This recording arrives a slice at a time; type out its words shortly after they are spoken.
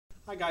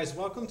Hi guys,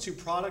 welcome to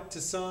Product to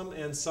Sum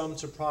and Sum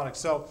to Product.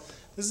 So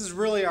this is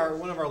really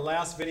one of our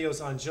last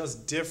videos on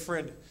just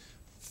different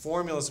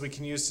formulas we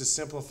can use to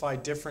simplify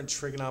different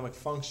trigonomic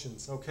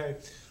functions. Okay,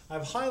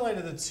 I've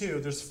highlighted the two.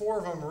 There's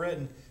 4 of them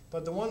written,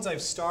 but the ones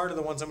I've starred are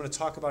the ones I'm going to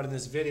talk about in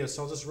this video,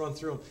 so I'll just run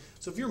through them.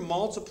 So if you're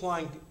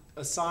multiplying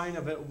a sine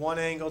of one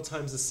angle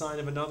times the sine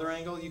of another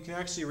angle, you can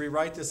actually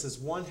rewrite this as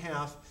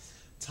 1/2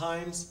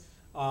 times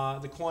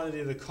the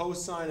quantity of the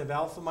cosine of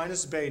alpha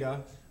minus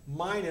beta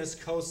minus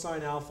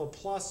cosine alpha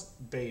plus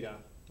beta.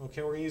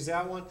 Okay, we're going to use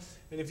that one.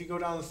 And if you go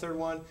down to the third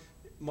one,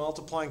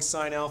 multiplying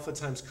sine alpha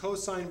times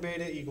cosine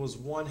beta equals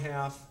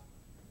 1/2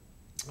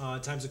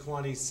 times the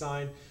quantity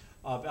sine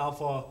of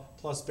alpha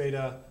plus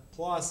beta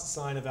plus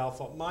sine of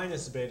alpha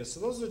minus beta. So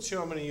those are the two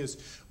I'm going to use.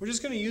 We're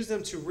just going to use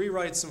them to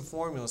rewrite some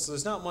formulas. So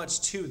there's not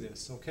much to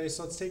this. Okay,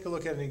 so let's take a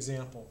look at an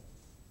example.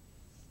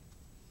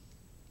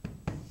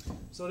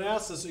 So it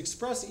asks us to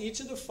express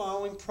each of the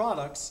following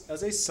products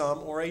as a sum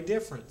or a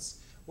difference.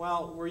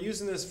 Well, we're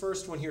using this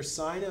first one here,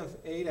 sine of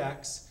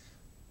 8x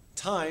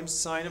times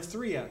sine of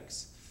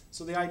 3x.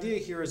 So the idea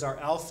here is our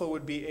alpha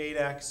would be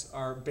 8x,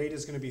 our beta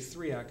is going to be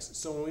 3x.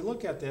 So when we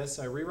look at this,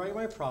 I rewrite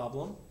my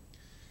problem,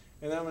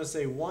 and then I'm going to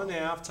say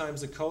 1/2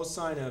 times the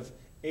cosine of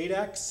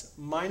 8x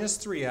minus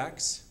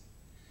 3x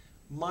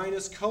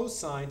minus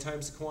cosine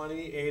times the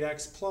quantity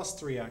 8x plus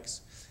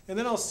 3x. And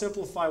then I'll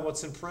simplify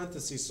what's in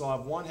parentheses. So I'll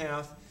have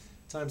 1/2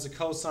 times the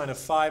cosine of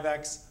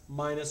 5x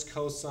minus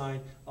cosine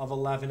of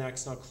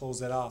 11x, and I'll close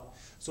that off.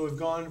 So we've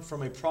gone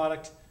from a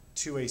product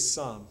to a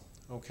sum.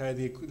 Okay,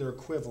 they're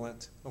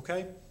equivalent.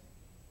 Okay.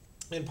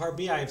 In part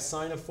B, I have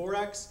sine of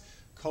 4x,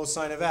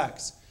 cosine of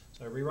x.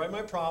 So I rewrite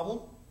my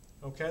problem.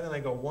 Okay, then I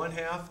go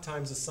 1/2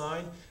 times the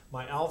sine.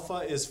 My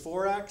alpha is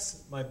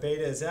 4x, my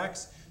beta is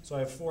x, so I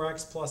have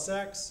 4x plus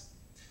x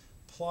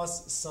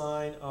plus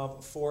sine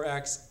of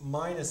 4x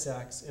minus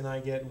x, and I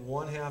get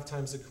 1/2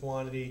 times the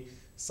quantity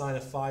sine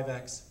of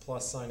 5x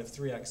plus sine of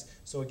 3x.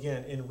 So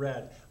again, in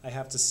red, I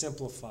have to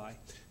simplify.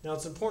 Now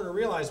it's important to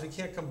realize we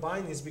can't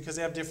combine these because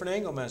they have different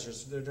angle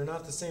measures. They're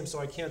not the same, so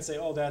I can't say,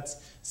 oh, that's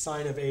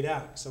sine of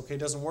 8x. Okay, it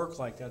doesn't work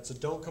like that. So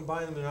don't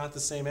combine them, they're not the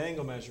same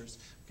angle measures.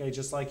 Okay,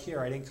 just like here,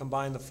 I didn't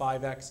combine the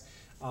 5x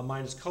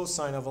minus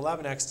cosine of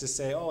 11x to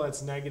say, oh,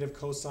 that's negative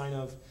cosine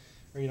of,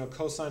 or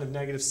cosine of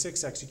negative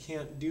 6x. You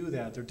can't do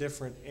that. They're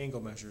different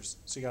angle measures,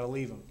 so you got to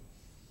leave them.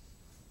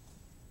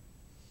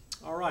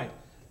 All right.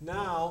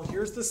 Now,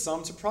 here's the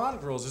sum to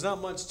product rules. There's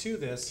not much to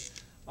this.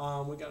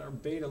 We got our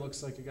beta,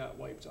 looks like it got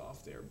wiped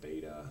off there,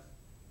 beta.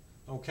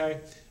 Okay,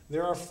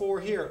 there are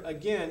 4 here.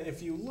 Again,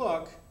 if you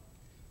look,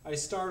 I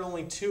start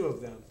only 2 of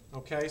them.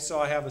 Okay, so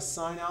I have a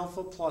sine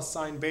alpha plus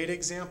sine beta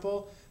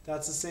example.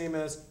 That's the same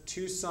as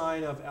 2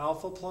 sine of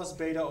alpha plus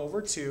beta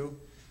over 2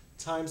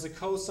 times the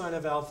cosine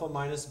of alpha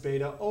minus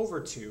beta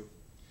over 2.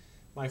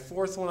 My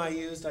 4th one I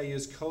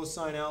used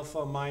cosine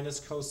alpha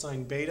minus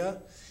cosine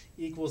beta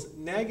equals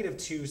negative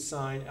 2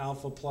 sine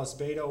alpha plus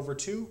beta over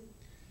 2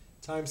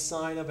 times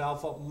sine of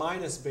alpha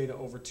minus beta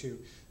over 2.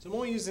 So I'm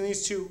only using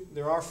these 2.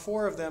 There are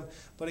 4 of them,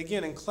 but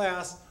again, in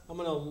class,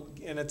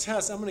 in a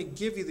test, I'm going to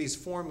give you these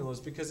formulas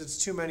because it's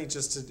too many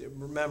just to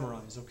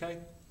memorize, okay?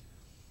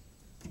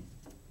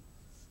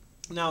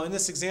 Now, in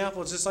this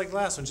example, it's just like the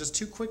last one, just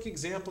 2 quick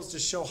examples to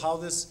show how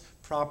this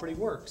property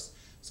works.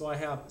 So I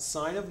have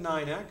sine of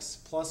 9x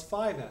plus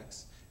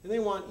 5x, and they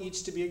want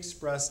each to be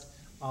expressed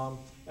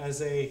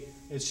as it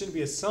shouldn't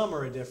be a sum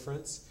or a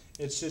difference,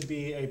 it should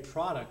be a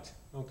product,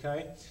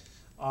 okay?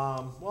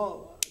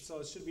 So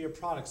it should be a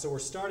product. So we're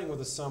starting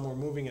with a sum, we're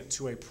moving it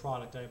to a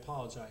product. I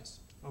apologize.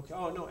 Okay,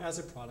 oh no, as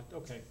a product,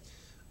 okay.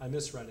 I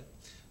misread it.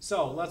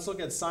 So let's look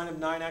at sine of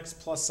 9x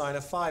plus sine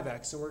of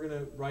 5x, and we're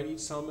going to write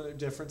each sum and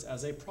difference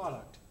as a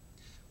product.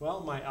 Well,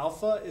 my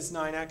alpha is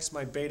 9x,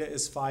 my beta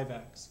is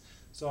 5x.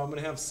 So I'm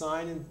going to have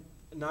sine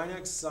of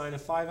 9x, sine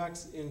of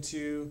 5x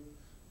into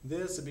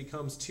this. It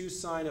becomes 2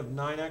 sine of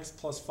 9x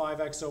plus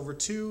 5x over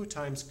 2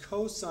 times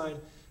cosine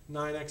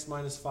 9x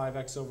minus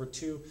 5x over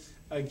 2.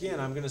 Again,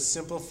 I'm going to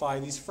simplify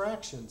these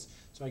fractions.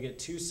 So I get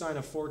 2 sine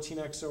of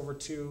 14x over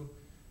 2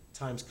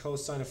 times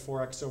cosine of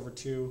 4x over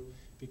 2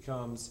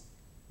 becomes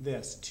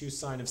this, 2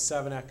 sine of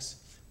 7x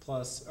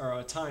plus,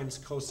 times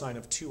cosine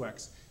of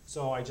 2x.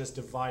 So I just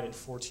divided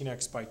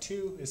 14x by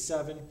 2 is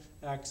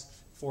 7x,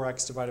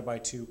 4x divided by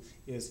 2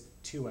 is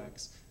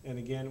 2x. And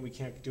again, we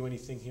can't do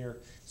anything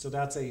here. So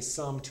that's a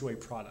sum to a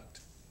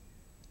product.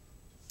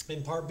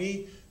 In part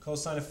B,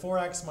 cosine of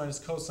 4x minus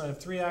cosine of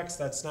 3x.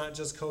 That's not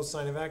just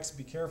cosine of x.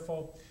 Be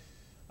careful.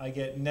 I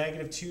get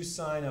negative 2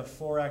 sine of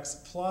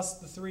 4x plus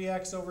the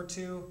 3x over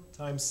 2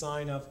 times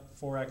sine of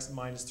 4x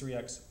minus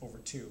 3x over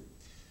 2.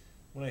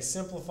 When I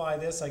simplify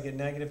this, I get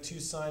negative 2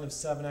 sine of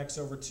 7x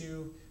over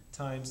 2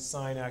 times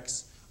sine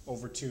x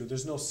over 2.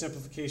 There's no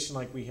simplification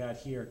like we had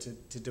here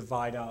to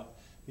divide out.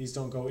 These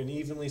don't go in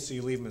evenly, so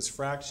you leave them as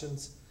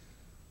fractions.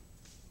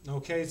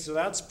 Okay, so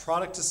that's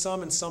product to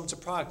sum and sum to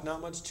product.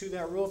 Not much to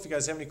that rule. If you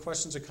guys have any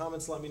questions or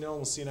comments, let me know, and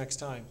we'll see you next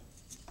time.